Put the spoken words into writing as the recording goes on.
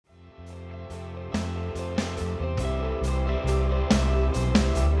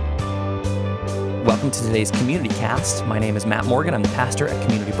Welcome to today's Community Cast. My name is Matt Morgan. I'm the pastor at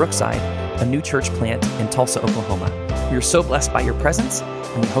Community Brookside, a new church plant in Tulsa, Oklahoma. We are so blessed by your presence,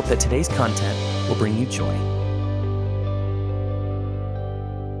 and we hope that today's content will bring you joy.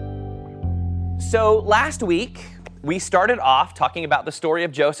 So last week, we started off talking about the story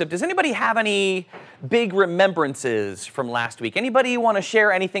of Joseph. Does anybody have any big remembrances from last week? Anybody want to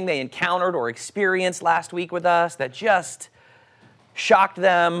share anything they encountered or experienced last week with us that just shocked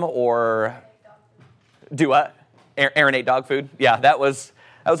them or do what? Aaron ate dog food? Yeah, that was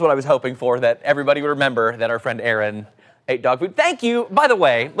what I was hoping for, that everybody would remember that our friend Aaron ate dog food. Thank you. By the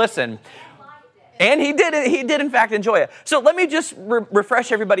way, listen, and he did in fact enjoy it. So let me just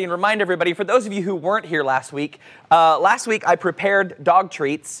refresh everybody and remind everybody, for those of you who weren't here last week I prepared dog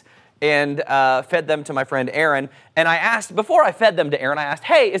treats and fed them to my friend Aaron. And I asked, before I fed them to Aaron, I asked,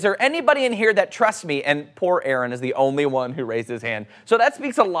 hey, is there anybody in here that trusts me? And poor Aaron is the only one who raised his hand. So that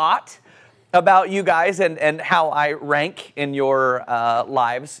speaks a lot about you guys and how I rank in your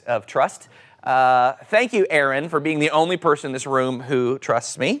lives of trust. Thank you, Aaron, for being the only person in this room who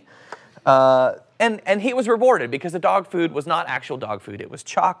trusts me. And he was rewarded because the dog food was not actual dog food. It was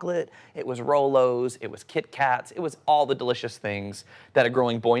chocolate, it was Rolos, it was Kit Kats, it was all the delicious things that a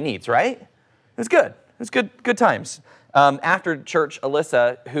growing boy needs, right? It was good. It was good times. After church,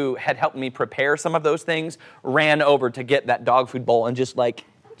 Alyssa, who had helped me prepare some of those things, ran over to get that dog food bowl and just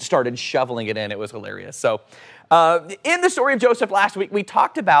started shoveling it in. It was hilarious. So in the story of Joseph last week, we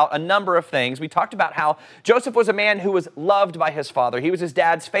talked about a number of things. We talked about how Joseph was a man who was loved by his father. He was his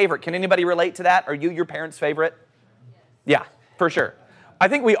dad's favorite. Can anybody relate to that? Are you your parents' favorite? Yes. Yeah, for sure. I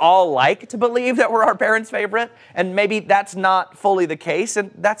think we all like to believe that we're our parents' favorite, and maybe that's not fully the case, and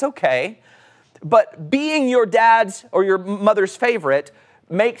that's okay. But being your dad's or your mother's favorite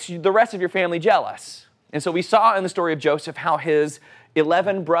makes the rest of your family jealous. And so we saw in the story of Joseph how his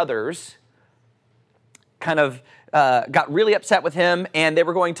 11 brothers kind of got really upset with him, and they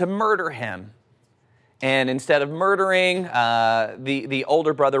were going to murder him. And instead of murdering, the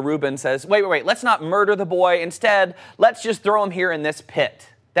older brother, Reuben, says, wait, let's not murder the boy. Instead, let's just throw him here in this pit.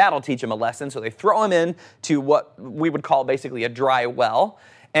 That'll teach him a lesson. So they throw him into what we would call basically a dry well.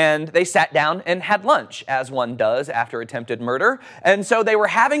 And they sat down and had lunch, as one does after attempted murder. And so they were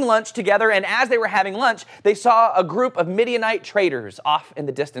having lunch together, and as they were having lunch, they saw a group of Midianite traders off in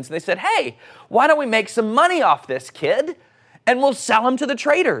the distance. And they said, hey, why don't we make some money off this kid, and we'll sell him to the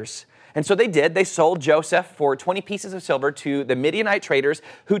traders? And so they did. They sold Joseph for 20 pieces of silver to the Midianite traders,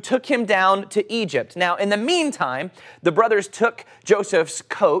 who took him down to Egypt. Now, in the meantime, the brothers took Joseph's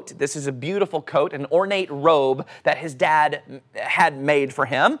coat. This is a beautiful coat, an ornate robe that his dad had made for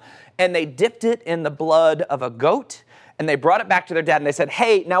him. And they dipped it in the blood of a goat. And they brought it back to their dad, and they said,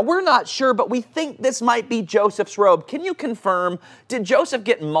 hey, now we're not sure, but we think this might be Joseph's robe. Can you confirm, did Joseph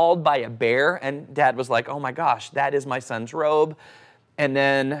get mauled by a bear? And dad was like, oh my gosh, that is my son's robe. And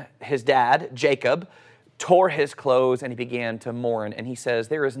then his dad, Jacob, tore his clothes and he began to mourn. And he says,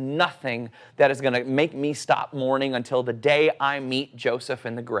 there is nothing that is going to make me stop mourning until the day I meet Joseph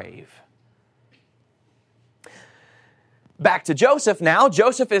in the grave. Back to Joseph now.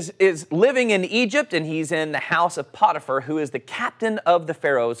 Joseph is living in Egypt, and he's in the house of Potiphar, who is the captain of the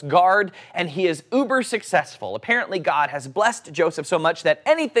Pharaoh's guard, and he is uber successful. Apparently, God has blessed Joseph so much that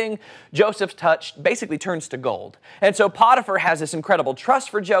anything Joseph touched basically turns to gold. And so Potiphar has this incredible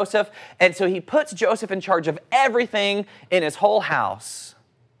trust for Joseph, and so he puts Joseph in charge of everything in his whole house.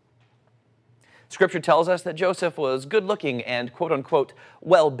 Scripture tells us that Joseph was good-looking and, quote-unquote,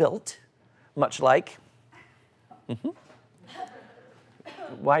 well-built, much like...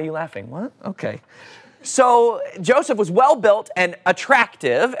 Why are you laughing? What? Okay. So Joseph was well-built and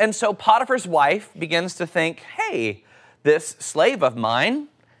attractive, and so Potiphar's wife begins to think, hey, this slave of mine,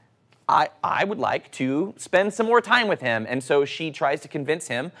 I would like to spend some more time with him. And so she tries to convince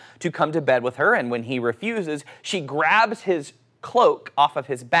him to come to bed with her, and when he refuses, she grabs his cloak off of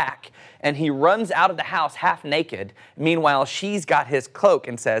his back, and he runs out of the house half naked. Meanwhile, she's got his cloak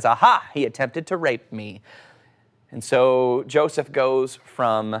and says, aha, he attempted to rape me. And so Joseph goes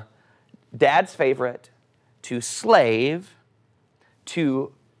from dad's favorite to slave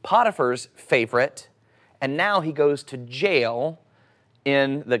to Potiphar's favorite, and now he goes to jail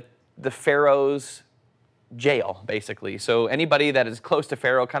in the Pharaoh's jail, basically. So anybody that is close to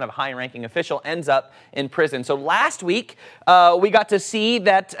Pharaoh, kind of high-ranking official, ends up in prison. So last week, we got to see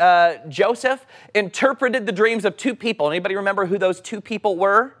that Joseph interpreted the dreams of two people. Anybody remember who those two people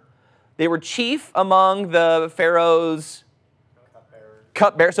were? They were chief among the Pharaoh's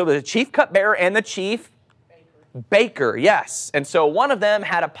cupbearer. So the chief cupbearer and the chief baker, yes. And so one of them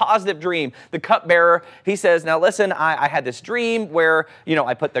had a positive dream. The cupbearer, he says, now listen, I had this dream where,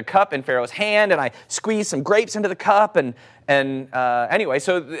 I put the cup in Pharaoh's hand and I squeezed some grapes into the cup. And anyway,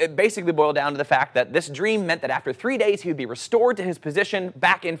 so it basically boiled down to the fact that this dream meant that after 3 days, he would be restored to his position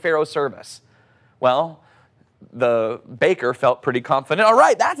back in Pharaoh's service. Well, the baker felt pretty confident. All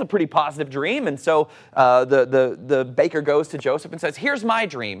right, that's a pretty positive dream. And so the baker goes to Joseph and says, here's my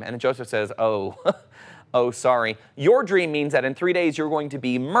dream. And Joseph says, oh, sorry. Your dream means that in 3 days you're going to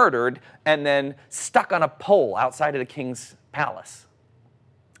be murdered and then stuck on a pole outside of the king's palace.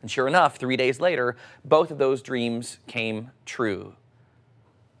 And sure enough, 3 days later, both of those dreams came true.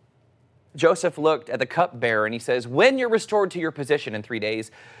 Joseph looked at the cupbearer and he says, when you're restored to your position in 3 days,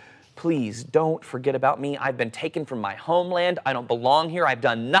 please don't forget about me. I've been taken from my homeland. I don't belong here. I've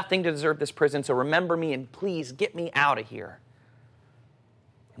done nothing to deserve this prison. So remember me and please get me out of here.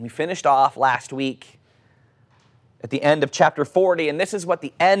 And we finished off last week at the end of chapter 40. And this is what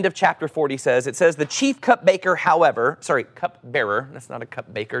the end of chapter 40 says. It says, the chief cupbearer, cupbearer. That's not a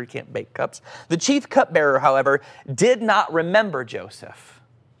cup baker. You can't bake cups. The chief cupbearer, however, did not remember Joseph.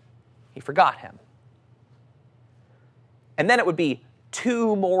 He forgot him. And then it would be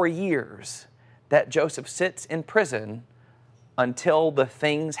 2 more years that Joseph sits in prison until the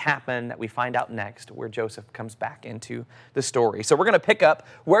things happen that we find out next, where Joseph comes back into the story. So we're going to pick up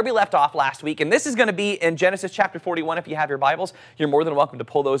where we left off last week, and this is going to be in Genesis chapter 41. If you have your Bibles, you're more than welcome to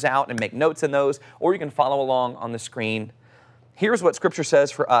pull those out and make notes in those, or you can follow along on the screen. Here's what Scripture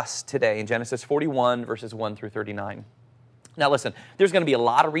says for us today in Genesis 41, verses 1 through 39. Now listen, there's going to be a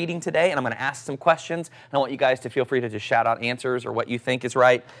lot of reading today, and I'm going to ask some questions, and I want you guys to feel free to just shout out answers or what you think is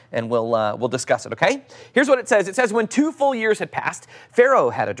right, and we'll discuss it, okay? Here's what it says. It says, when 2 full years had passed, Pharaoh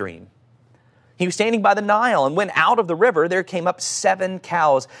had a dream. He was standing by the Nile, and when out of the river there came up 7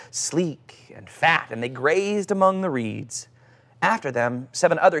 cows, sleek and fat, and they grazed among the reeds. After them,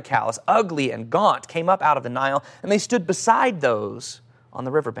 7 other cows, ugly and gaunt, came up out of the Nile, and they stood beside those on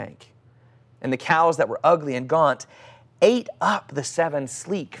the riverbank. And the cows that were ugly and gaunt ate up the 7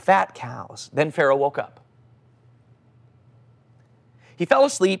 sleek, fat cows. Then Pharaoh woke up. He fell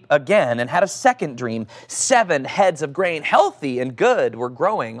asleep again and had a second dream. 7 heads of grain, healthy and good, were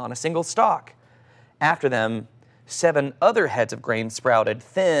growing on a single stalk. After them, 7 other heads of grain sprouted,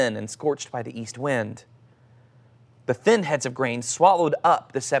 thin and scorched by the east wind. The thin heads of grain swallowed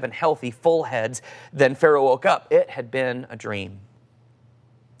up the 7 healthy, full heads. Then Pharaoh woke up. It had been a dream.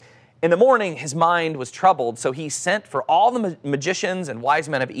 In the morning, his mind was troubled, so he sent for all the magicians and wise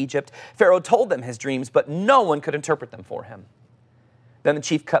men of Egypt. Pharaoh told them his dreams, but no one could interpret them for him. Then the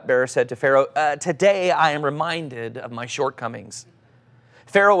chief cupbearer said to Pharaoh, today I am reminded of my shortcomings.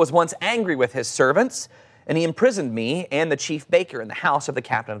 Pharaoh was once angry with his servants, and he imprisoned me and the chief baker in the house of the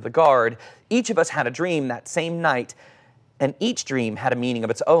captain of the guard. Each of us had a dream that same night, and each dream had a meaning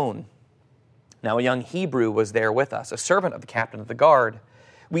of its own. Now a young Hebrew was there with us, a servant of the captain of the guard.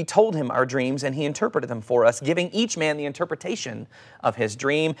 We told him our dreams, and he interpreted them for us, giving each man the interpretation of his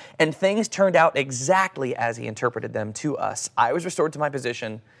dream, and things turned out exactly as he interpreted them to us. I was restored to my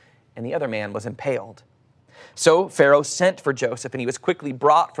position, and the other man was impaled. So Pharaoh sent for Joseph, and he was quickly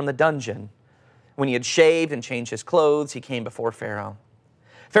brought from the dungeon. When he had shaved and changed his clothes, he came before Pharaoh.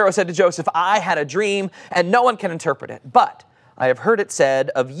 Pharaoh said to Joseph, I had a dream, and no one can interpret it, but I have heard it said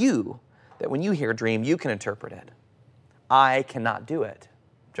of you that when you hear a dream, you can interpret it. I cannot do it.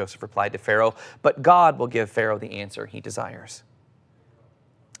 Joseph replied to Pharaoh, but God will give Pharaoh the answer he desires.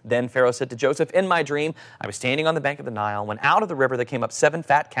 Then Pharaoh said to Joseph, in my dream, I was standing on the bank of the Nile, when out of the river there came up 7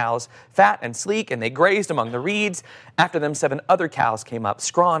 fat cows, fat and sleek, and they grazed among the reeds. After them 7 other cows came up,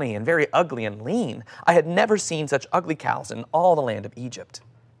 scrawny and very ugly and lean. I had never seen such ugly cows in all the land of Egypt.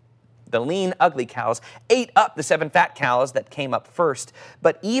 The lean, ugly cows ate up the 7 fat cows that came up first.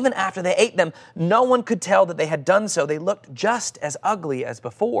 But even after they ate them, no one could tell that they had done so. They looked just as ugly as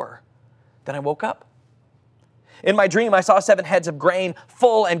before. Then I woke up. In my dream, I saw 7 heads of grain,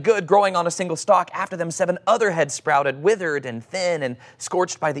 full and good, growing on a single stalk. After them, 7 other heads sprouted, withered and thin and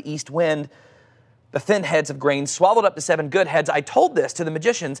scorched by the east wind. The thin heads of grain swallowed up the 7 good heads. I told this to the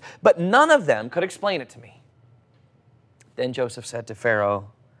magicians, but none of them could explain it to me. Then Joseph said to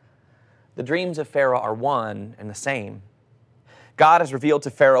Pharaoh, the dreams of Pharaoh are one and the same. God has revealed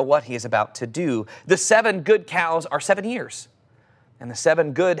to Pharaoh what he is about to do. The 7 good cows are 7 years, and the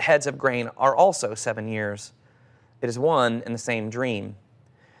 7 good heads of grain are also 7 years. It is one and the same dream.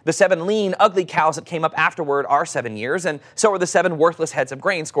 The 7 lean, ugly cows that came up afterward are 7 years, and so are the 7 worthless heads of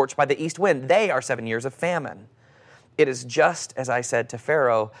grain scorched by the east wind. They are 7 years of famine. It is just as I said to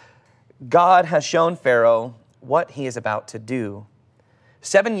Pharaoh. God has shown Pharaoh what he is about to do.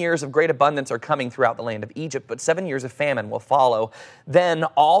 7 years of great abundance are coming throughout the land of Egypt, but 7 years of famine will follow. Then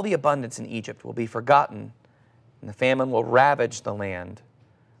all the abundance in Egypt will be forgotten, and the famine will ravage the land.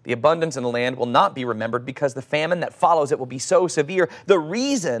 The abundance in the land will not be remembered because the famine that follows it will be so severe. The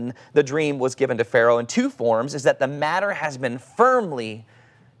reason the dream was given to Pharaoh in two forms is that the matter has been firmly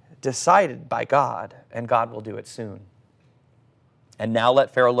decided by God, and God will do it soon. And now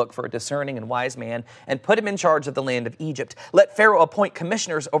let Pharaoh look for a discerning and wise man and put him in charge of the land of Egypt. Let Pharaoh appoint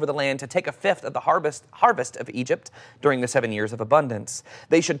commissioners over the land to take a fifth of the harvest of Egypt during the 7 years of abundance.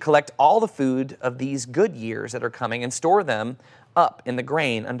 They should collect all the food of these good years that are coming and store them up in the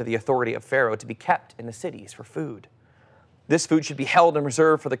grain under the authority of Pharaoh to be kept in the cities for food. This food should be held and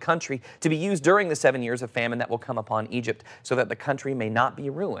reserved for the country to be used during the 7 years of famine that will come upon Egypt, so that the country may not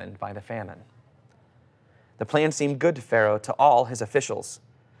be ruined by the famine. The plan seemed good to Pharaoh, to all his officials.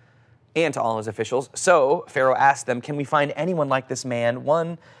 So Pharaoh asked them, "Can we find anyone like this man,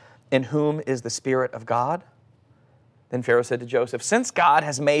 one in whom is the Spirit of God?" Then Pharaoh said to Joseph, "Since God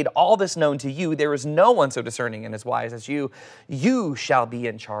has made all this known to you, there is no one so discerning and as wise as you. You shall be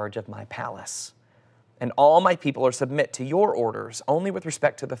in charge of my palace, and all my people are submit to your orders. Only with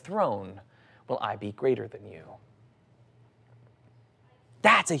respect to the throne will I be greater than you."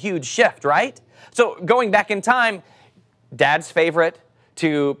 That's a huge shift, right? So going back in time, dad's favorite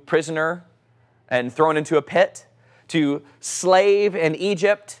to prisoner and thrown into a pit, to slave in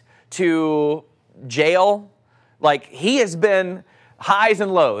Egypt, to jail. Like, he has been highs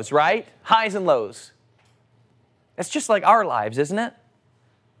and lows, right? Highs and lows. It's just like our lives, isn't it?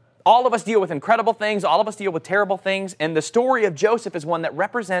 All of us deal with incredible things. All of us deal with terrible things. And the story of Joseph is one that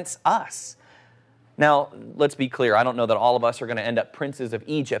represents us. Now, let's be clear. I don't know that all of us are going to end up princes of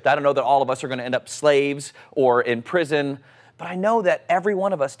Egypt. I don't know that all of us are going to end up slaves or in prison. But I know that every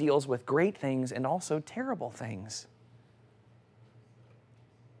one of us deals with great things and also terrible things.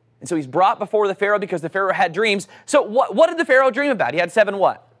 And so he's brought before the Pharaoh because the Pharaoh had dreams. So what did the Pharaoh dream about? He had 7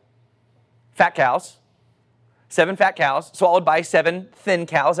 what? Fat cows. 7 fat cows, swallowed by 7 thin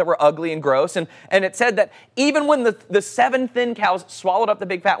cows that were ugly and gross. And it said that even when the 7 thin cows swallowed up the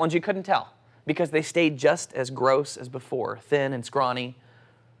big fat ones, you couldn't tell, because they stayed just as gross as before, thin and scrawny.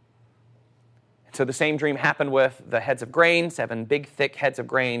 So the same dream happened with the heads of grain, 7 big, thick heads of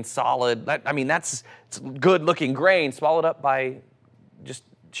grain, solid. That's good-looking grain swallowed up by just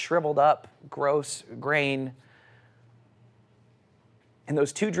shriveled up, gross grain. And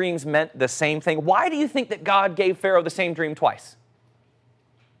those 2 dreams meant the same thing. Why do you think that God gave Pharaoh the same dream twice?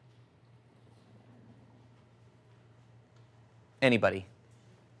 Anybody?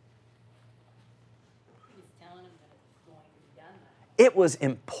 It was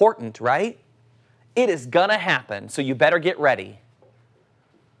important, right? It is gonna happen, so you better get ready.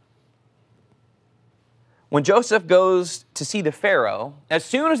 When Joseph goes to see the Pharaoh, as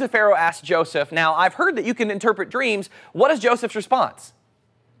soon as the Pharaoh asks Joseph, "Now, I've heard that you can interpret dreams," what is Joseph's response?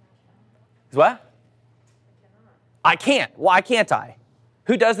 What? I can't. Why can't I?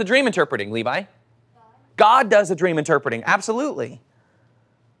 Who does the dream interpreting, Levi? God does the dream interpreting, absolutely.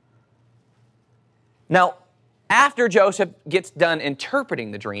 Now, after Joseph gets done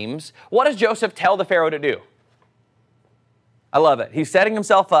interpreting the dreams, what does Joseph tell the Pharaoh to do? I love it. He's setting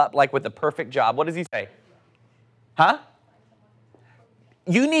himself up like with the perfect job. What does he say? Huh?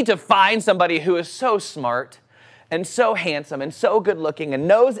 You need to find somebody who is so smart and so handsome and so good looking and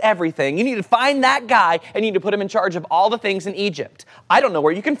knows everything. You need to find that guy and you need to put him in charge of all the things in Egypt. I don't know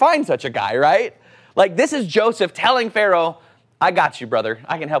where you can find such a guy, right? Like, this is Joseph telling Pharaoh, "I got you, brother.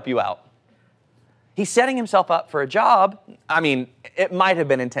 I can help you out." He's setting himself up for a job. It might have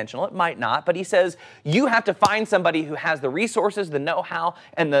been intentional. It might not. But he says, you have to find somebody who has the resources, the know-how,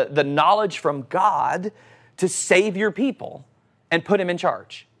 and the knowledge from God to save your people and put him in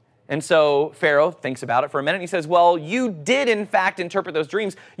charge. And so Pharaoh thinks about it for a minute. And he says, well, you did, in fact, interpret those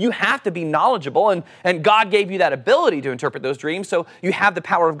dreams. You have to be knowledgeable. And God gave you that ability to interpret those dreams. So you have the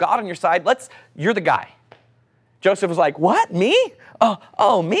power of God on your side. You're the guy. Joseph was like, what? Me?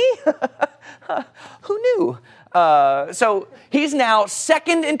 Oh, me? Who knew? So he's now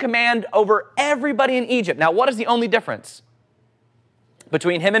second in command over everybody in Egypt. Now, what is the only difference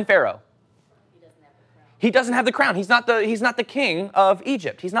between him and Pharaoh? He doesn't have the crown. He's not the king of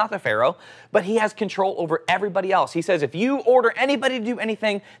Egypt. He's not the Pharaoh, but he has control over everybody else. He says, if you order anybody to do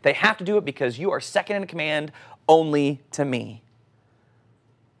anything, they have to do it because you are second in command only to me.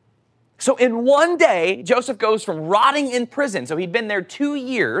 So in one day, Joseph goes from rotting in prison. So he'd been there 2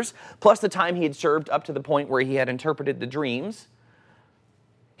 years, plus the time he had served up to the point where he had interpreted the dreams.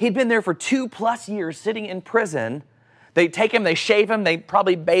 He'd been there for 2+ years sitting in prison They take him, they shave him, they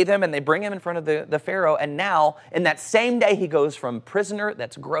probably bathe him, and they bring him in front of the Pharaoh. And now, in that same day, he goes from prisoner,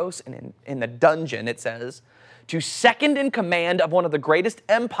 that's gross, and in the dungeon, it says, to second in command of one of the greatest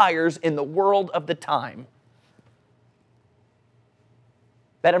empires in the world of the time.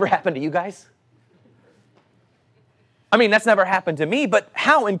 That ever happened to you guys? I mean, that's never happened to me, but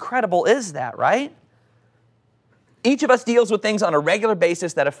how incredible is that, right? Each of us deals with things on a regular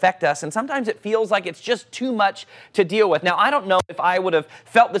basis that affect us, and sometimes it feels like it's just too much to deal with. Now, I don't know if I would have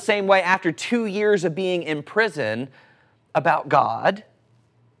felt the same way after 2 years of being in prison about God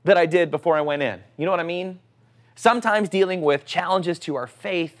that I did before I went in. You know what I mean? Sometimes dealing with challenges to our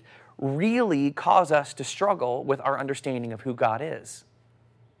faith really cause us to struggle with our understanding of who God is.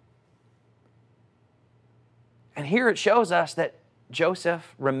 And here it shows us that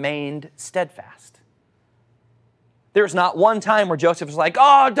Joseph remained steadfast. There's not one time where Joseph was like,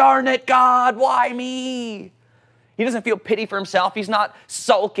 oh, darn it, God, why me? He doesn't feel pity for himself. He's not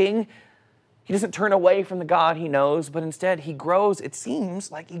sulking. He doesn't turn away from the God he knows, but instead he grows, it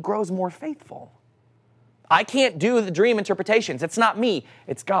seems like he grows more faithful. I can't do the dream interpretations. It's not me,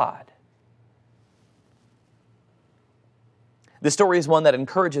 it's God. This story is one that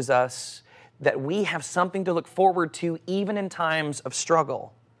encourages us that we have something to look forward to even in times of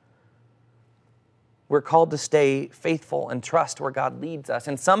struggle. We're called to stay faithful and trust where God leads us.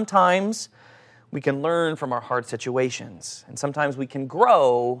 And sometimes we can learn from our hard situations. And sometimes we can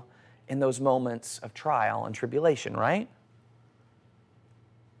grow in those moments of trial and tribulation, right?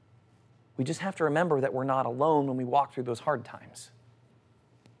 We just have to remember that we're not alone when we walk through those hard times.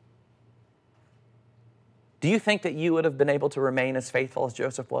 Do you think that you would have been able to remain as faithful as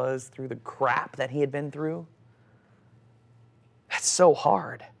Joseph was through the crap that he had been through? That's so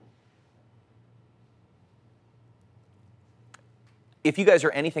hard. If you guys are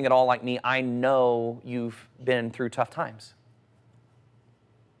anything at all like me, I know you've been through tough times.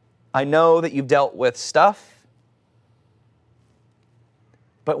 I know that you've dealt with stuff,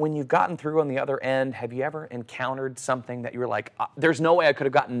 but when you've gotten through on the other end, have you ever encountered something that you were like, there's no way I could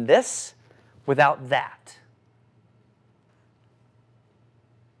have gotten this without that?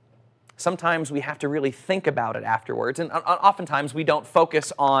 Sometimes we have to really think about it afterwards, and oftentimes we don't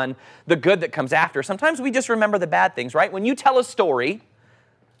focus on the good that comes after. Sometimes we just remember the bad things, right? When you tell a story,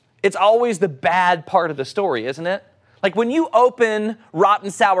 it's always the bad part of the story, isn't it? Like when you open rotten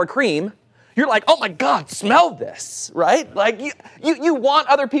sour cream, you're like, oh my God, smell this, right? Like you want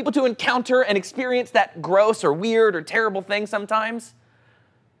other people to encounter and experience that gross or weird or terrible thing sometimes.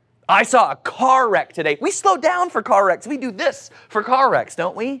 I saw a car wreck today. We slow down for car wrecks. We do this for car wrecks,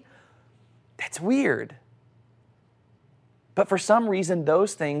 don't we? That's weird. But for some reason,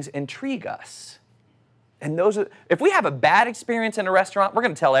 those things intrigue us. And if we have a bad experience in a restaurant, we're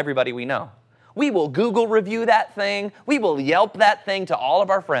going to tell everybody we know. We will Google review that thing. We will Yelp that thing to all of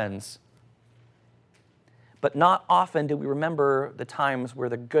our friends. But not often do we remember the times where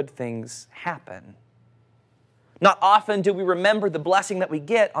the good things happen. Not often do we remember the blessing that we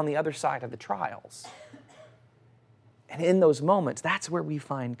get on the other side of the trials. And in those moments, that's where we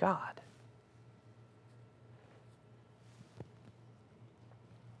find God.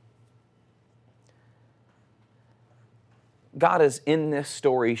 God is in this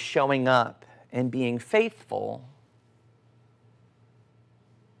story showing up and being faithful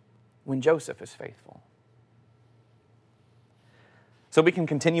when Joseph is faithful. So we can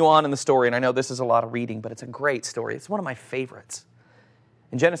continue on in the story, and I know this is a lot of reading, but it's a great story. It's one of my favorites.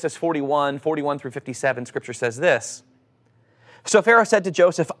 In Genesis 41 through 57, Scripture says this. So Pharaoh said to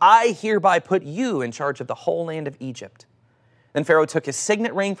Joseph, I hereby put you in charge of the whole land of Egypt. Then Pharaoh took his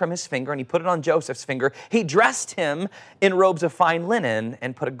signet ring from his finger and he put it on Joseph's finger. He dressed him in robes of fine linen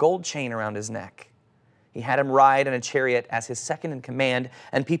and put a gold chain around his neck. He had him ride in a chariot as his second in command,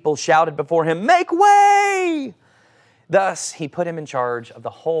 and people shouted before him, make way! Thus he put him in charge of the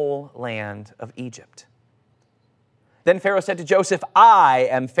whole land of Egypt. Then Pharaoh said to Joseph, I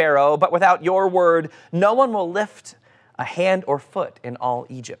am Pharaoh, but without your word, no one will lift a hand or foot in all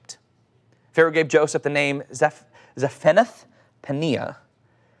Egypt. Pharaoh gave Joseph the name Zaphenath Paneah,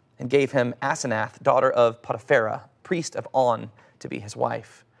 and gave him Asenath, daughter of Potipharah, priest of On, to be his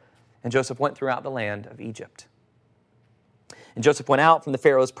wife. And Joseph went throughout the land of Egypt. And Joseph went out from the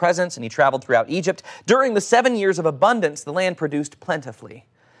Pharaoh's presence, and he traveled throughout Egypt. During the 7 years of abundance, the land produced plentifully.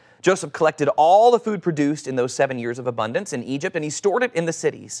 Joseph collected all the food produced in those 7 years of abundance in Egypt, and he stored it in the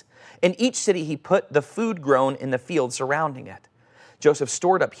cities. In each city he put the food grown in the fields surrounding it. Joseph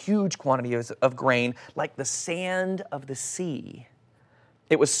stored up huge quantities of grain like the sand of the sea.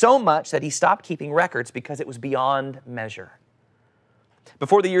 It was so much that he stopped keeping records because it was beyond measure.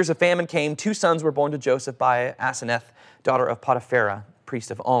 Before the years of famine came, 2 sons were born to Joseph by Asenath, daughter of Potiphera,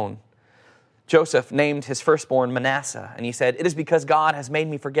 priest of On. Joseph named his firstborn Manasseh, and he said, "It is because God has made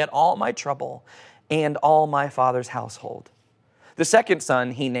me forget all my trouble and all my father's household." The second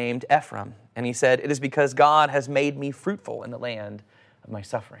son he named Ephraim, and he said, "It is because God has made me fruitful in the land of my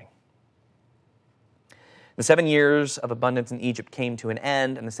suffering." The 7 years of abundance in Egypt came to an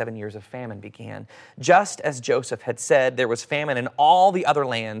end, and the 7 years of famine began. Just as Joseph had said, there was famine in all the other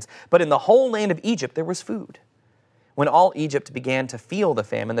lands, but in the whole land of Egypt there was food. When all Egypt began to feel the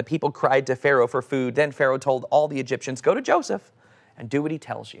famine, the people cried to Pharaoh for food. Then Pharaoh told all the Egyptians, "Go to Joseph and do what he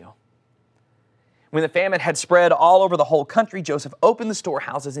tells you." When the famine had spread all over the whole country, Joseph opened the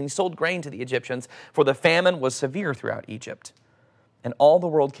storehouses and he sold grain to the Egyptians, for the famine was severe throughout Egypt. And all the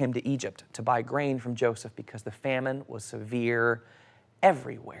world came to Egypt to buy grain from Joseph because the famine was severe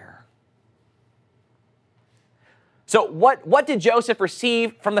everywhere. So what did Joseph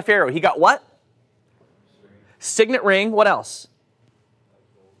receive from the Pharaoh? He got what? Signet ring. What else?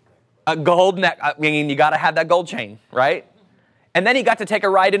 A gold neck. I mean, you got to have that gold chain, right? And then he got to take a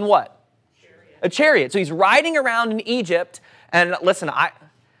ride in what? A chariot. So he's riding around in Egypt. And listen,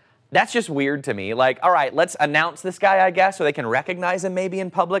 that's just weird to me. Like, all right, let's announce this guy, I guess, so they can recognize him maybe in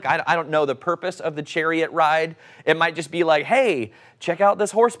public. I don't know the purpose of the chariot ride. It might just be like, hey, check out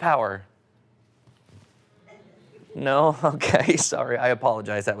this horsepower. No? Okay, sorry. I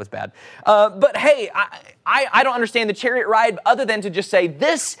apologize. That was bad. But hey, I don't understand the chariot ride other than to just say,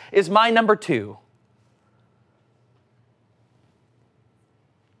 this is my number 2.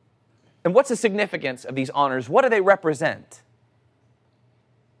 And what's the significance of these honors? What do they represent?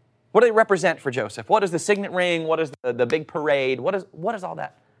 What do they represent for Joseph? What is the signet ring? What is the big parade? What is all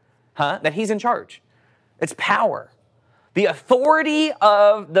that? That he's in charge. It's power. The authority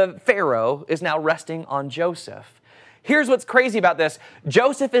of the Pharaoh is now resting on Joseph. Here's what's crazy about this.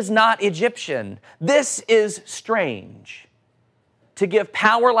 Joseph is not Egyptian. This is strange. To give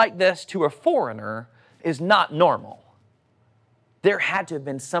power like this to a foreigner is not normal. There had to have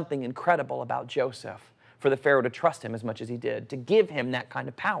been something incredible about Joseph for the Pharaoh to trust him as much as he did, to give him that kind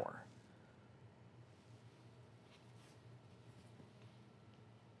of power.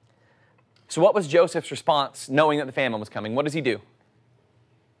 So what was Joseph's response knowing that the famine was coming? What does he do?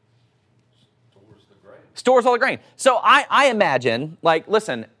 Stores all the grain. So I imagine, like,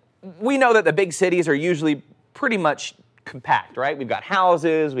 listen, we know that the big cities are usually pretty much compact, right? We've got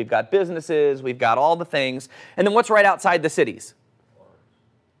houses, we've got businesses, we've got all the things. And then what's right outside the cities?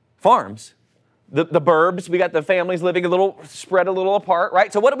 Farms. The burbs, we got the families living spread a little apart,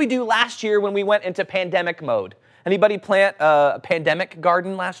 right? So what did we do last year when we went into pandemic mode? Anybody plant a pandemic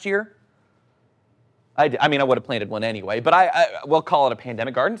garden last year? I would have planted one anyway, but we'll call it a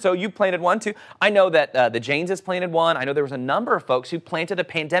pandemic garden. So you planted one too. I know that the Janeses planted one. I know there was a number of folks who planted a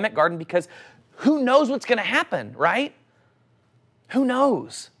pandemic garden because who knows what's going to happen, right? Who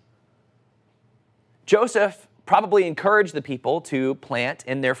knows? Joseph probably encouraged the people to plant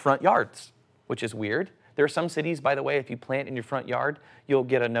in their front yards, which is weird. There are some cities, by the way, if you plant in your front yard, you'll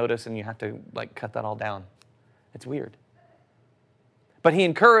get a notice and you have to cut that all down. It's weird. But he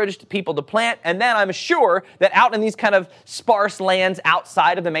encouraged people to plant, and then I'm sure that out in these kind of sparse lands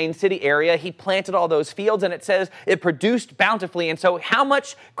outside of the main city area, he planted all those fields, and it says it produced bountifully. And so how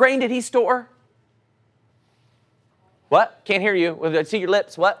much grain did he store? What? Can't hear you. I see your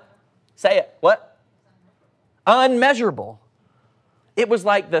lips. What? Say it. What? Unmeasurable. It was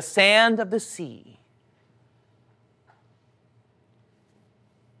like the sand of the sea.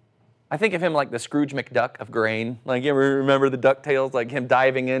 I think of him like the Scrooge McDuck of grain. Like, you ever remember the DuckTales? Like him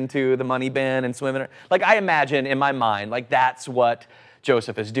diving into the money bin and swimming. Like, I imagine in my mind, like that's what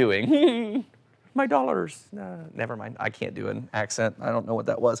Joseph is doing. My dollars. Never mind. I can't do an accent. I don't know what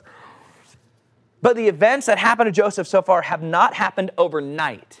that was. But the events that happened to Joseph so far have not happened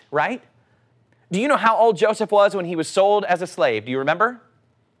overnight, right? Do you know how old Joseph was when he was sold as a slave? Do you remember?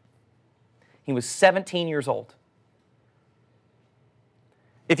 He was 17 years old.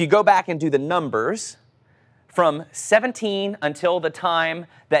 If you go back and do the numbers, from 17 until the time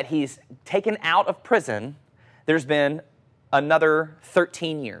that he's taken out of prison, there's been another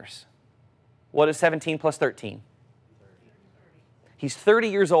 13 years. What is 17 plus 13? He's 30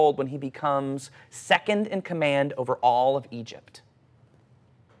 years old when he becomes second in command over all of Egypt.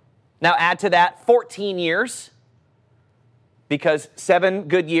 Now add to that 14 years, because 7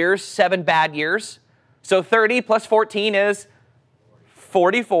 good years, 7 bad years. So 30 plus 14 is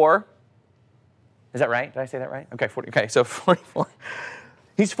 44. Is that right? Did I say that right? Okay, 40. Okay, so 44.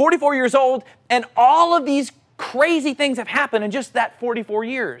 He's 44 years old, and all of these crazy things have happened in just that 44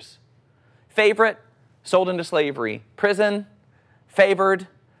 years. Favorite, sold into slavery. Prison, favored,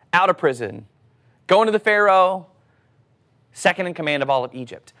 out of prison, going to the Pharaoh, second in command of all of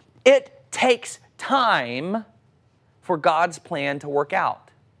Egypt. It takes time for God's plan to work out.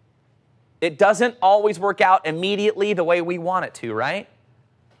 It doesn't always work out immediately the way we want it to, right?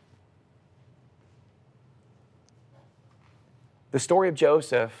 The story of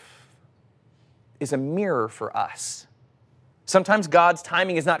Joseph is a mirror for us. Sometimes God's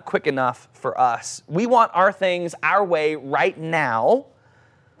timing is not quick enough for us. We want our things our way right now,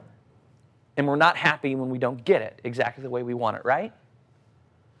 and we're not happy when we don't get it exactly the way we want it, right?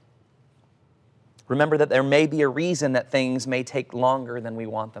 Remember that there may be a reason that things may take longer than we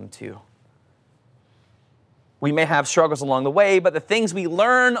want them to. We may have struggles along the way, but the things we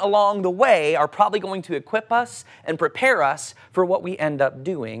learn along the way are probably going to equip us and prepare us for what we end up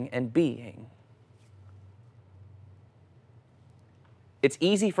doing and being. It's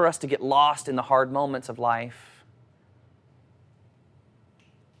easy for us to get lost in the hard moments of life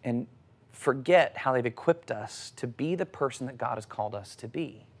and forget how they've equipped us to be the person that God has called us to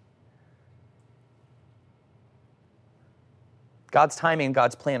be. God's timing and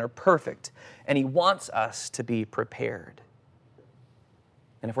God's plan are perfect, and He wants us to be prepared.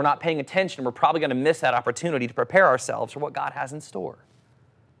 And if we're not paying attention, we're probably going to miss that opportunity to prepare ourselves for what God has in store.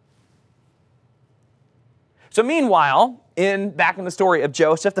 So meanwhile, back in the story of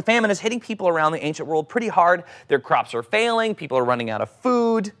Joseph, the famine is hitting people around the ancient world pretty hard. Their crops are failing. People are running out of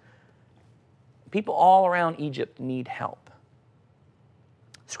food. People all around Egypt need help.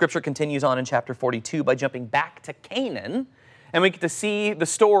 Scripture continues on in chapter 42 by jumping back to Canaan, and we get to see the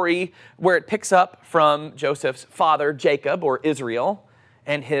story where it picks up from Joseph's father, Jacob, or Israel,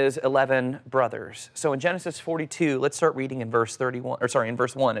 and his 11 brothers. So in Genesis 42, let's start reading in verse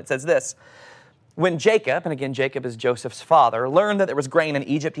 1. It says this: When Jacob, and again Jacob is Joseph's father, learned that there was grain in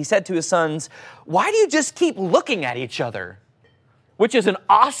Egypt, he said to his sons, "Why do you just keep looking at each other?" Which is an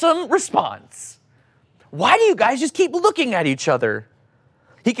awesome response. Why do you guys just keep looking at each other?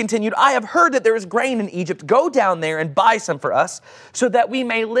 He continued, "I have heard that there is grain in Egypt. Go down there and buy some for us so that we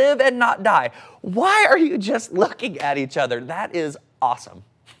may live and not die." Why are you just looking at each other? That is awesome.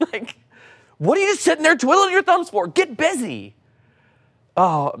 What are you just sitting there twiddling your thumbs for? Get busy.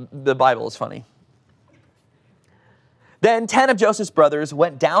 Oh, the Bible is funny. Then 10 of Joseph's brothers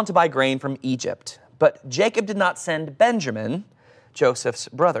went down to buy grain from Egypt. But Jacob did not send Benjamin, Joseph's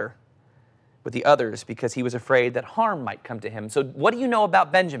brother, with the others because he was afraid that harm might come to him. So what do you know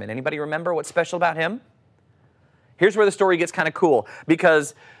about Benjamin? Anybody remember what's special about him? Here's where the story gets kind of cool,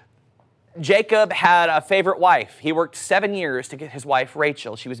 because Jacob had a favorite wife. He worked 7 years to get his wife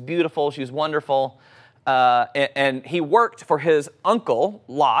Rachel. She was beautiful. She was wonderful. And he worked for his uncle,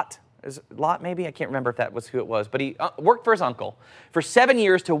 Lot. Is it Lot maybe? I can't remember if that was who it was. But he worked for his uncle for 7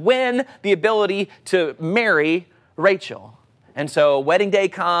 years to win the ability to marry Rachel. And so wedding day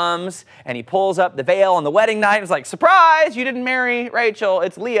comes, and he pulls up the veil on the wedding night. It's like, surprise, you didn't marry Rachel.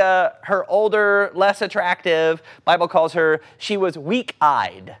 It's Leah, her older, less attractive. Bible calls her, she was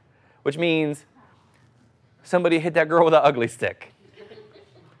weak-eyed, which means somebody hit that girl with an ugly stick.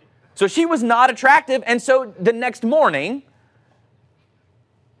 So she was not attractive, and so the next morning,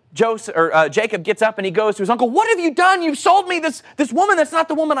 Jacob gets up and he goes to his uncle. "What have you done? You've sold me this woman that's not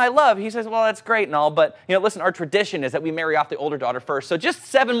the woman I love." He says, "Well, that's great and all, but listen, our tradition is that we marry off the older daughter first. So just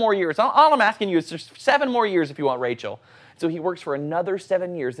 7 more years. All I'm asking you is just 7 more years if you want Rachel." So he works for another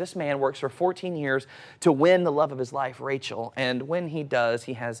 7 years. This man works for 14 years to win the love of his life, Rachel. And when he does,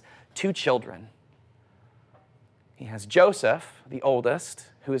 he has 2 children. He has Joseph, the oldest,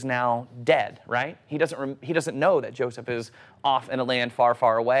 who is now dead, right? He doesn't know that Joseph is off in a land far,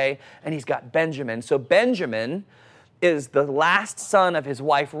 far away. And he's got Benjamin. So Benjamin is the last son of his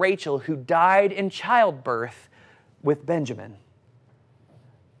wife Rachel, who died in childbirth with Benjamin.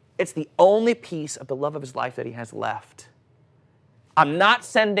 It's the only piece of the love of his life that he has left. I'm not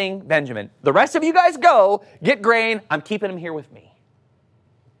sending Benjamin. The rest of you guys go, get grain. I'm keeping him here with me.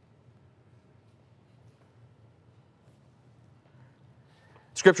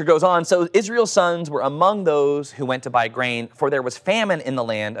 Scripture goes on, "So Israel's sons were among those who went to buy grain, for there was famine in the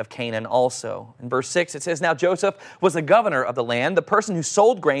land of Canaan also." In verse 6, it says, "Now Joseph was the governor of the land, the person who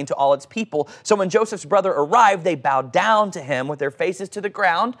sold grain to all its people. So when Joseph's brother arrived, they bowed down to him with their faces to the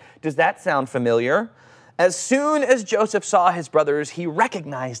ground." Does that sound familiar? "As soon as Joseph saw his brothers, he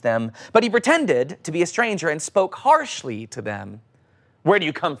recognized them, but he pretended to be a stranger and spoke harshly to them." "Where do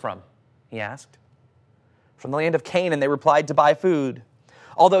you come from?" he asked. "From the land of Canaan," they replied, "to buy food."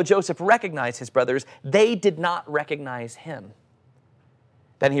 Although Joseph recognized his brothers, they did not recognize him.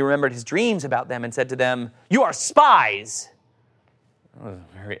 Then he remembered his dreams about them and said to them, "You are spies." That was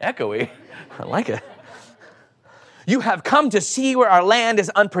very echoey. I like it. You have come to see where our land is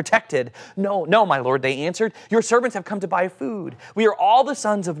unprotected. No, no, my lord, they answered. Your servants have come to buy food. We are all the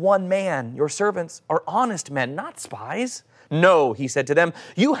sons of one man. Your servants are honest men, not spies. No, he said to them,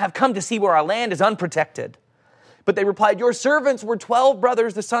 you have come to see where our land is unprotected. But they replied, your servants were 12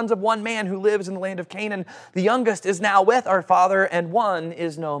 brothers, the sons of one man who lives in the land of Canaan. The youngest is now with our father, and one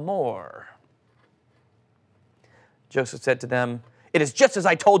is no more. Joseph said to them, it is just as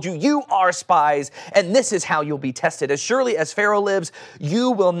I told you, you are spies, and this is how you'll be tested. As surely as Pharaoh lives,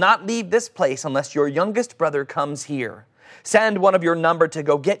 you will not leave this place unless your youngest brother comes here. Send one of your number to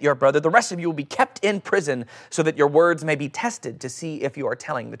go get your brother. The rest of you will be kept in prison so that your words may be tested to see if you are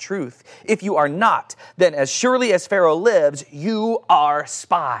telling the truth. If you are not, then as surely as Pharaoh lives, you are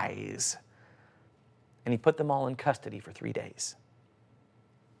spies. And he put them all in custody for 3 days.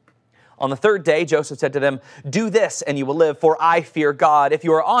 On the third day, Joseph said to them, do this and you will live, for I fear God. If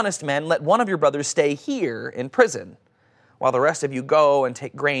you are honest men, let one of your brothers stay here in prison, while the rest of you go and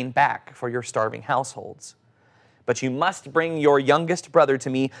take grain back for your starving households. But you must bring your youngest brother to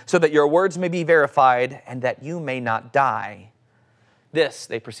me, so that your words may be verified and that you may not die. This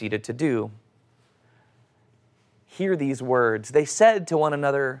they proceeded to do. Hear these words. They said to one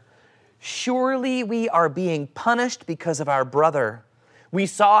another, surely we are being punished because of our brother. We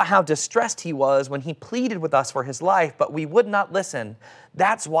saw how distressed he was when he pleaded with us for his life, but we would not listen.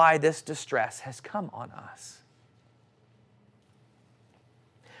 That's why this distress has come on us.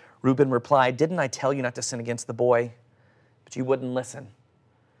 Reuben replied, didn't I tell you not to sin against the boy? But you wouldn't listen.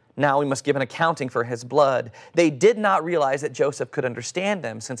 Now we must give an accounting for his blood. They did not realize that Joseph could understand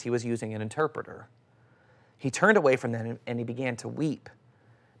them since he was using an interpreter. He turned away from them and he began to weep,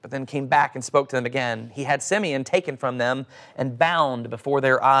 but then came back and spoke to them again. He had Simeon taken from them and bound before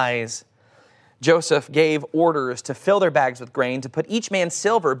their eyes. Joseph gave orders to fill their bags with grain, to put each man's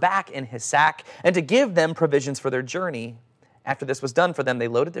silver back in his sack, and to give them provisions for their journey. After this was done for them, they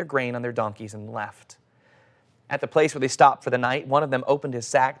loaded their grain on their donkeys and left. At the place where they stopped for the night, one of them opened his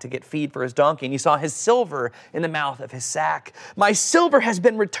sack to get feed for his donkey, and he saw his silver in the mouth of his sack. My silver has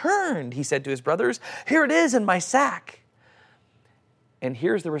been returned, he said to his brothers. Here it is in my sack. And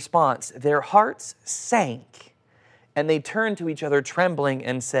here's the response. Their hearts sank, and they turned to each other trembling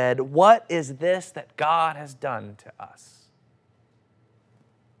and said, what is this that God has done to us?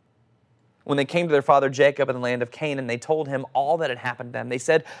 When they came to their father Jacob in the land of Canaan, they told him all that had happened to them. They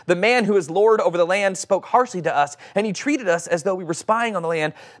said, the man who is Lord over the land spoke harshly to us, and he treated us as though we were spying on the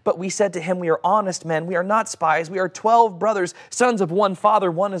land. But we said to him, we are honest men. We are not spies. We are 12 brothers, sons of one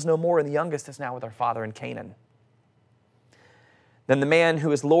father. One is no more, and the youngest is now with our father in Canaan. Then the man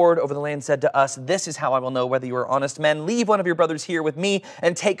who is Lord over the land said to us, this is how I will know whether you are honest men. Leave one of your brothers here with me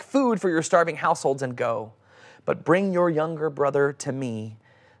and take food for your starving households and go. But bring your younger brother to me,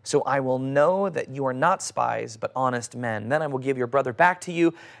 so I will know that you are not spies, but honest men. Then I will give your brother back to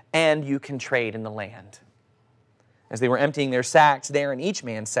you, and you can trade in the land. As they were emptying their sacks, there in each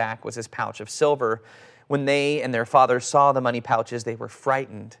man's sack was his pouch of silver. When they and their father saw the money pouches, they were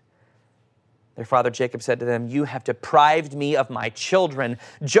frightened. Their father Jacob said to them, you have deprived me of my children.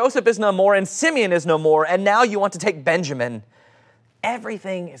 Joseph is no more, and Simeon is no more, and now you want to take Benjamin.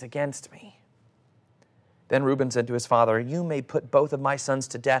 Everything is against me. Then Reuben said to his father, you may put both of my sons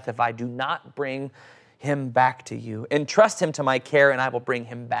to death if I do not bring him back to you. Entrust him to my care, and I will bring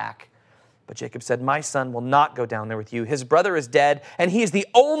him back. But Jacob said, my son will not go down there with you. His brother is dead, and he is the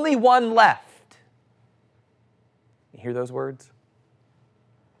only one left. You hear those words?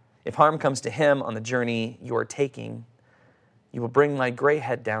 If harm comes to him on the journey you are taking, you will bring my gray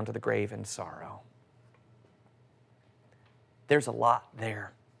head down to the grave in sorrow. There's a lot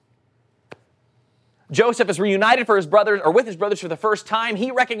there. Joseph is reunited for his brothers, or with his brothers for the first time.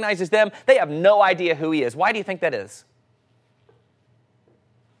 He recognizes them. They have no idea who he is. Why do you think that is?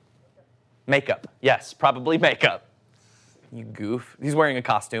 Makeup. Yes, probably makeup. You goof. He's wearing a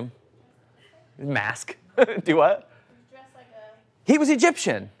costume. Mask. Do what? He was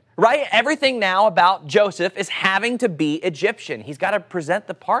Egyptian. Right? Everything now about Joseph is having to be Egyptian. He's got to present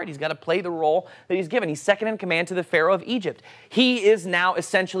the part. He's got to play the role that he's given. He's second in command to the Pharaoh of Egypt. He is now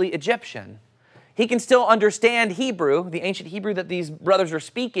essentially Egyptian. He can still understand Hebrew, the ancient Hebrew that these brothers are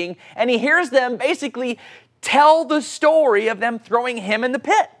speaking, and he hears them basically tell the story of them throwing him in the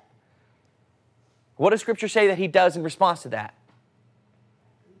pit. What does Scripture say that he does in response to that?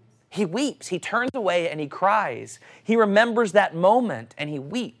 He weeps. He turns away and he cries. He remembers that moment and he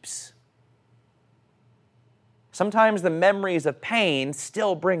weeps. Sometimes the memories of pain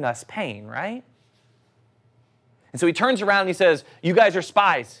still bring us pain, right? And so he turns around and he says, you guys are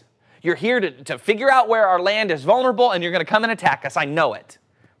spies. You're here to figure out where our land is vulnerable, and you're going to come and attack us. I know it.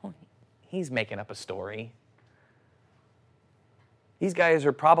 Well, he's making up a story. These guys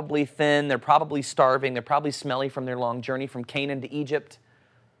are probably thin, they're probably starving, they're probably smelly from their long journey from Canaan to Egypt.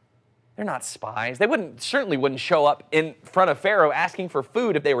 They're not spies. They certainly wouldn't show up in front of Pharaoh asking for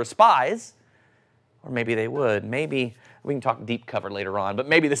food if they were spies. Or maybe they would. Maybe, we can talk deep cover later on, but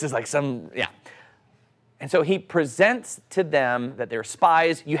maybe this is like yeah. And so he presents to them that they're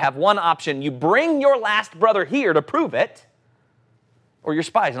spies. You have one option. You bring your last brother here to prove it, or you're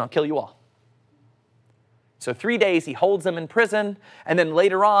spies and I'll kill you all. So 3 days he holds them in prison, and then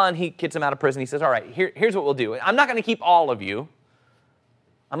later on he gets them out of prison. He says, all right, here's what we'll do. I'm not going to keep all of you.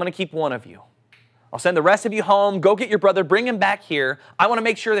 I'm going to keep one of you. I'll send the rest of you home. Go get your brother. Bring him back here. I want to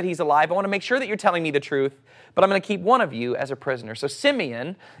make sure that he's alive. I want to make sure that you're telling me the truth, but I'm going to keep one of you as a prisoner. So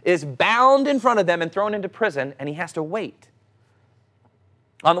Simeon is bound in front of them and thrown into prison, and he has to wait.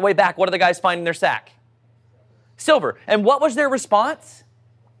 On the way back, what do the guys find in their sack? Silver. And what was their response?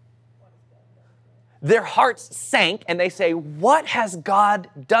 Their hearts sank, and they say, what has God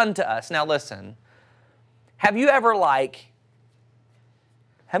done to us? Now listen, have you ever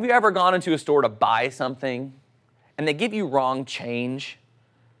gone into a store to buy something, and they give you wrong change,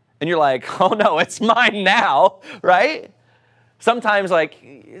 and you're like, oh no, it's mine now, right? Sometimes, I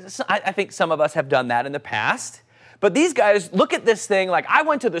think some of us have done that in the past. But these guys look at this thing like, I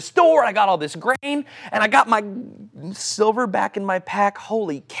went to the store, I got all this grain, and I got my silver back in my pack.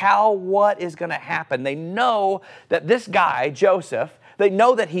 Holy cow, what is going to happen? They know that this guy, Joseph, they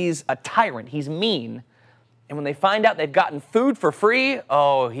know that he's a tyrant, he's mean. And when they find out they've gotten food for free,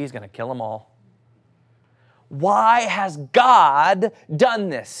 oh, he's going to kill them all. Why has God done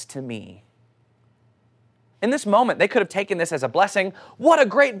this to me? In this moment, they could have taken this as a blessing. What a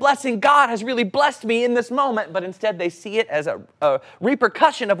great blessing. God has really blessed me in this moment. But instead, they see it as a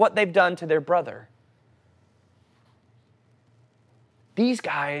repercussion of what they've done to their brother. These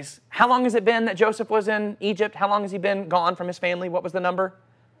guys, how long has it been that Joseph was in Egypt? How long has he been gone from his family? What was the number?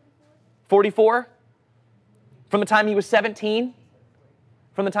 44? From the time he was 17?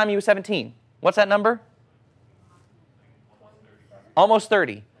 From the time he was 17. What's that number? Almost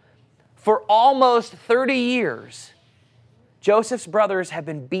 30. For almost 30 years, Joseph's brothers have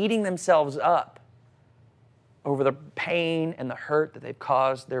been beating themselves up over the pain and the hurt that they've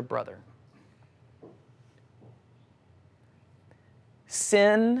caused their brother.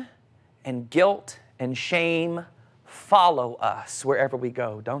 Sin and guilt and shame follow us wherever we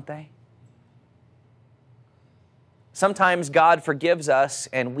go, don't they? Sometimes God forgives us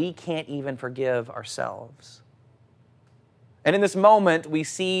and we can't even forgive ourselves. And in this moment, we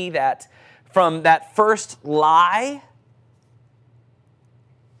see that from that first lie,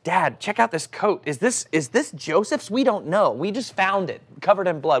 Dad, check out this coat. Is this Joseph's? We don't know. We just found it, covered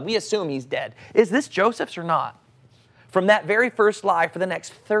in blood. We assume he's dead. Is this Joseph's or not? From that very first lie, for the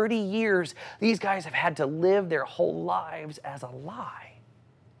next 30 years, these guys have had to live their whole lives as a lie.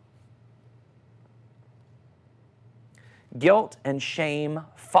 Guilt and shame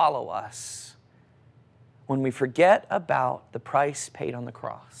follow us when we forget about the price paid on the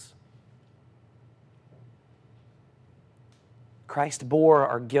cross. Christ bore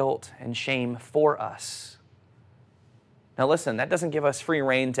our guilt and shame for us. Now listen, that doesn't give us free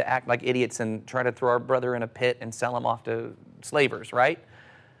rein to act like idiots and try to throw our brother in a pit and sell him off to slavers, right?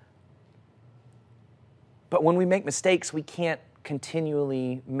 But when we make mistakes, we can't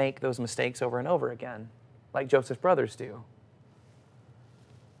continually make those mistakes over and over again, like Joseph's brothers do.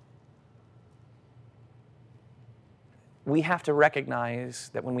 We have to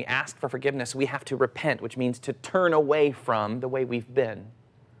recognize that when we ask for forgiveness, we have to repent, which means to turn away from the way we've been.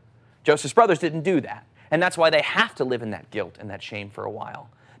 Joseph's brothers didn't do that. And that's why they have to live in that guilt and that shame for a while.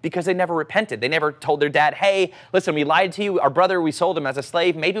 Because they never repented. They never told their dad, hey, listen, we lied to you. Our brother, we sold him as a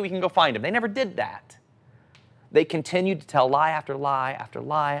slave. Maybe we can go find him. They never did that. They continued to tell lie after lie after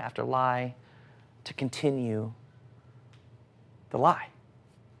lie after lie to continue the lie.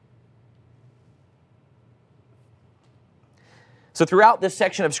 So throughout this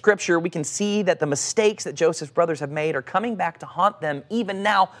section of Scripture, we can see that the mistakes that Joseph's brothers have made are coming back to haunt them even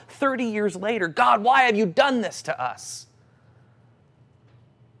now, 30 years later. God, why have you done this to us?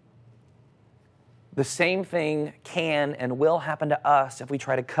 The same thing can and will happen to us if we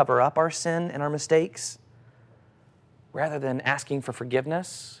try to cover up our sin and our mistakes, rather than asking for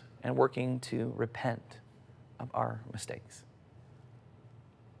forgiveness and working to repent of our mistakes.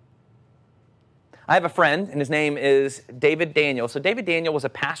 I have a friend, and his name is David Daniel. So David Daniel was a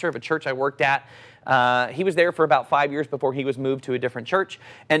pastor of a church I worked at. He was there for about 5 years before he was moved to a different church.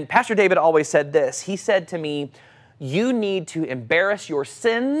 And Pastor David always said this. He said to me, you need to embarrass your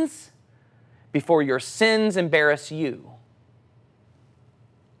sins before your sins embarrass you.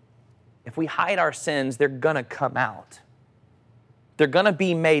 If we hide our sins, they're going to come out. They're going to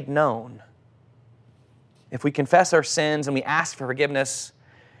be made known. If we confess our sins and we ask for forgiveness,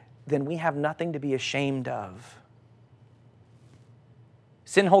 then we have nothing to be ashamed of.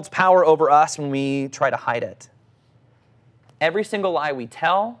 Sin holds power over us when we try to hide it. Every single lie we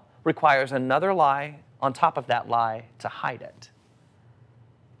tell requires another lie on top of that lie to hide it.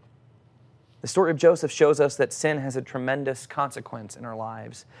 The story of Joseph shows us that sin has a tremendous consequence in our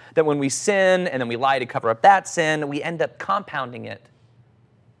lives. That when we sin and then we lie to cover up that sin, we end up compounding it,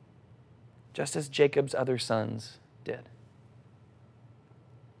 just as Jacob's other sons did.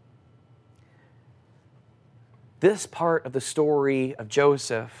 This part of the story of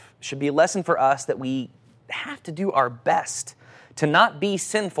Joseph should be a lesson for us that we have to do our best to not be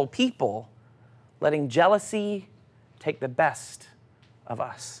sinful people, letting jealousy take the best of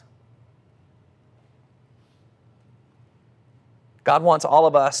us. God wants all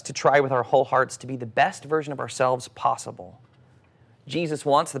of us to try with our whole hearts to be the best version of ourselves possible. Jesus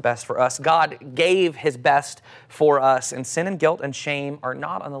wants the best for us. God gave his best for us, and sin and guilt and shame are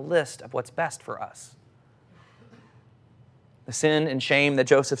not on the list of what's best for us. The sin and shame that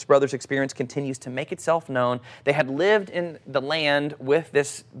Joseph's brothers experienced continues to make itself known. They had lived in the land with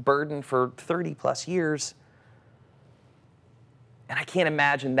this burden for 30 plus years. And I can't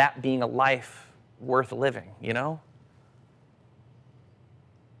imagine that being a life worth living, you know?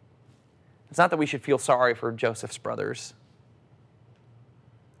 It's not that we should feel sorry for Joseph's brothers,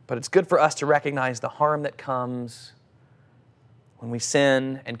 but it's good for us to recognize the harm that comes when we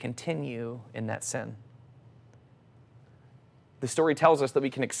sin and continue in that sin. The story tells us that we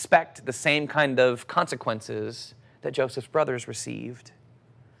can expect the same kind of consequences that Joseph's brothers received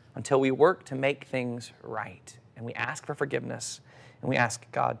until we work to make things right, and we ask for forgiveness, and we ask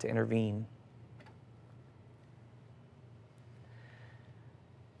God to intervene.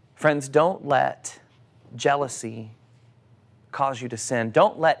 Friends, don't let jealousy cause you to sin.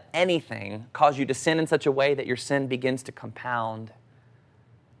 Don't let anything cause you to sin in such a way that your sin begins to compound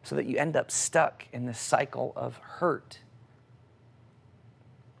so that you end up stuck in this cycle of hurt.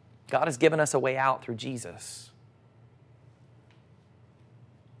 God has given us a way out through Jesus.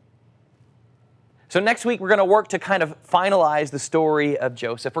 So next week, we're going to work to kind of finalize the story of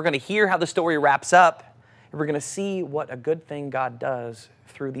Joseph. We're going to hear how the story wraps up, and we're going to see what a good thing God does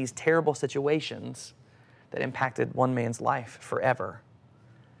through these terrible situations that impacted one man's life forever.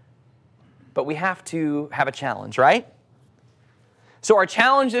 But we have to have a challenge, right? So our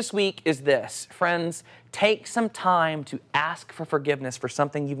challenge this week is this. Friends, take some time to ask for forgiveness for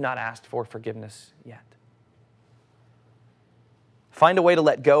something you've not asked for forgiveness yet. Find a way to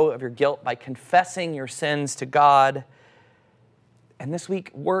let go of your guilt by confessing your sins to God. And this week,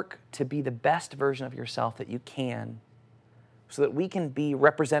 work to be the best version of yourself that you can so that we can be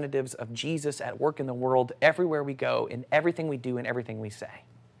representatives of Jesus at work in the world everywhere we go, in everything we do, and everything we say.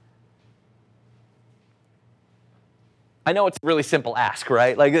 I know it's a really simple ask,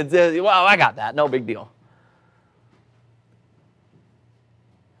 right? Like, well, I got that. No big deal.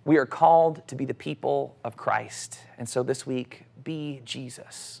 We are called to be the people of Christ. And so this week, be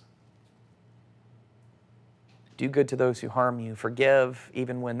Jesus. Do good to those who harm you. Forgive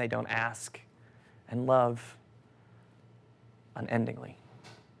even when they don't ask. And love unendingly.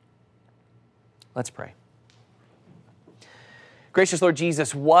 Let's pray. Gracious Lord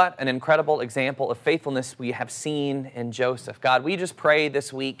Jesus, what an incredible example of faithfulness we have seen in Joseph. God, we just pray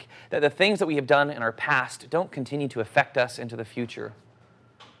this week that the things that we have done in our past don't continue to affect us into the future.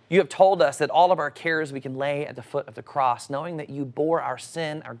 You have told us that all of our cares we can lay at the foot of the cross, knowing that you bore our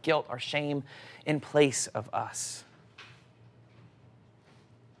sin, our guilt, our shame in place of us.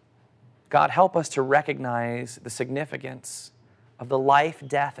 God, help us to recognize the significance of the life,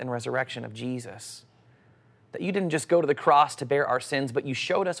 death, and resurrection of Jesus. That you didn't just go to the cross to bear our sins, but you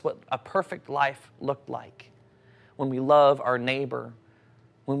showed us what a perfect life looked like when we love our neighbor,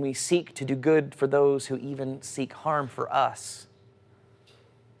 when we seek to do good for those who even seek harm for us.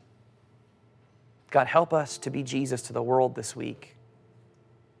 God, help us to be Jesus to the world this week.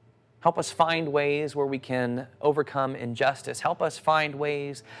 Help us find ways where we can overcome injustice. Help us find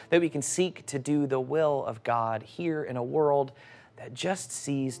ways that we can seek to do the will of God here in a world that just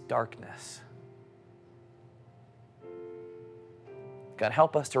sees darkness. God,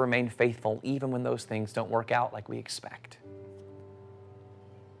 help us to remain faithful even when those things don't work out like we expect.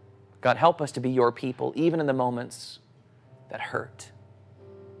 God, help us to be your people even in the moments that hurt.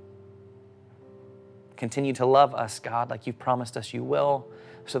 Continue to love us, God, like you've promised us you will,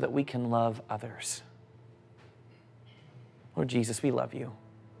 so that we can love others. Lord Jesus, we love you.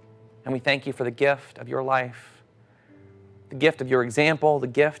 And we thank you for the gift of your life, the gift of your example, the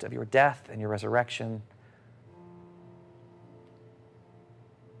gift of your death and your resurrection.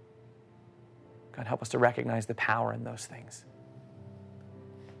 God, help us to recognize the power in those things.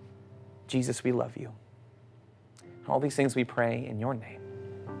 Jesus, we love you. All these things we pray in your name.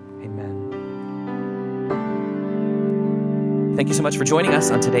 Amen. Thank you so much for joining us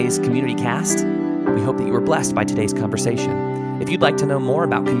on today's Community Cast. We hope that you were blessed by today's conversation. If you'd like to know more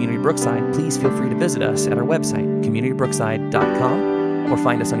about Community Brookside, please feel free to visit us at our website, communitybrookside.com, or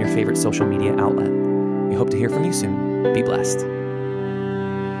find us on your favorite social media outlet. We hope to hear from you soon. Be blessed.